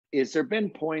is there been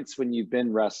points when you've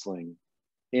been wrestling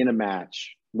in a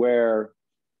match where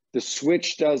the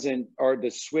switch doesn't, or the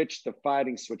switch, the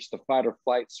fighting switch, the fight or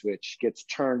flight switch gets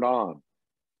turned on,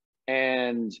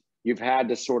 and you've had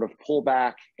to sort of pull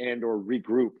back and or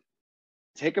regroup,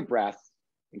 take a breath,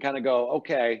 and kind of go,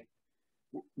 okay,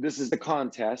 this is the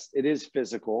contest. It is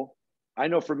physical. I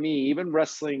know for me, even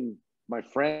wrestling my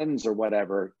friends or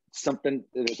whatever,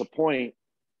 there's a point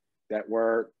that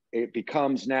where it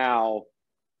becomes now,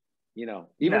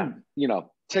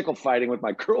 tickle fighting with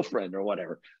my girlfriend or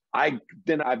whatever. I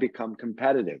become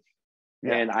competitive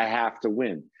and I have to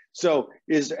win. So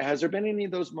has there been any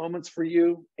of those moments for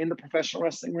you in the professional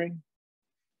wrestling ring?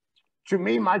 To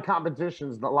me, my competition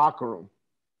is the locker room.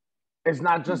 It's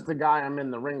not just the guy I'm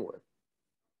in the ring with.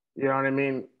 You know what I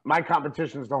mean? My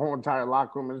competition is the whole entire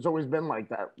locker room. And it's always been like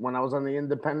that when I was on the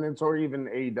independents or even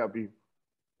AEW.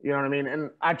 You know what I mean?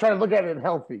 And I try to look at it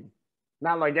healthy.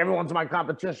 Not like everyone's my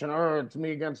competition, or it's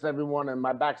me against everyone and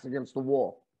my back's against the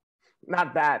wall.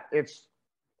 Not that. It's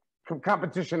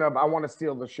competition of I want to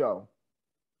steal the show.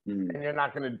 And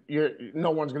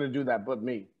no one's going to do that but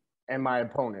me and my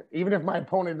opponent. Even if my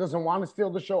opponent doesn't want to steal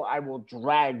the show, I will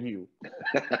drag you.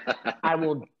 I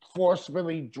will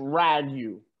forcefully drag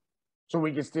you so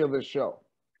we can steal this show.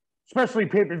 Especially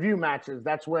pay-per-view matches.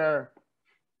 That's where,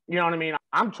 you know what I mean?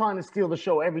 I'm trying to steal the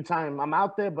show every time I'm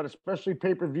out there, but especially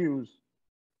pay-per-views,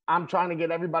 I'm trying to get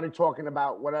everybody talking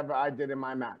about whatever I did in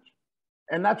my match.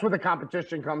 And that's where the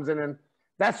competition comes in. And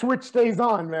that switch stays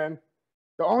on, man.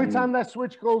 The only time that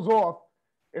switch goes off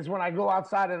is when I go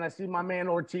outside and I see my man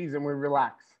Ortiz and we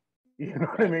relax. You know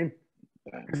what I mean?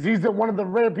 Because he's one of the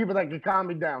rare people that can calm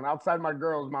me down. Outside my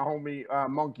girls, my homie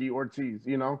Monkey Ortiz,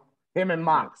 you know? Him and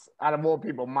Mox. Out of all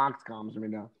people, Mox calms me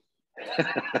down.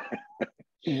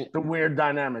 It's a weird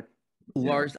dynamic. Lars,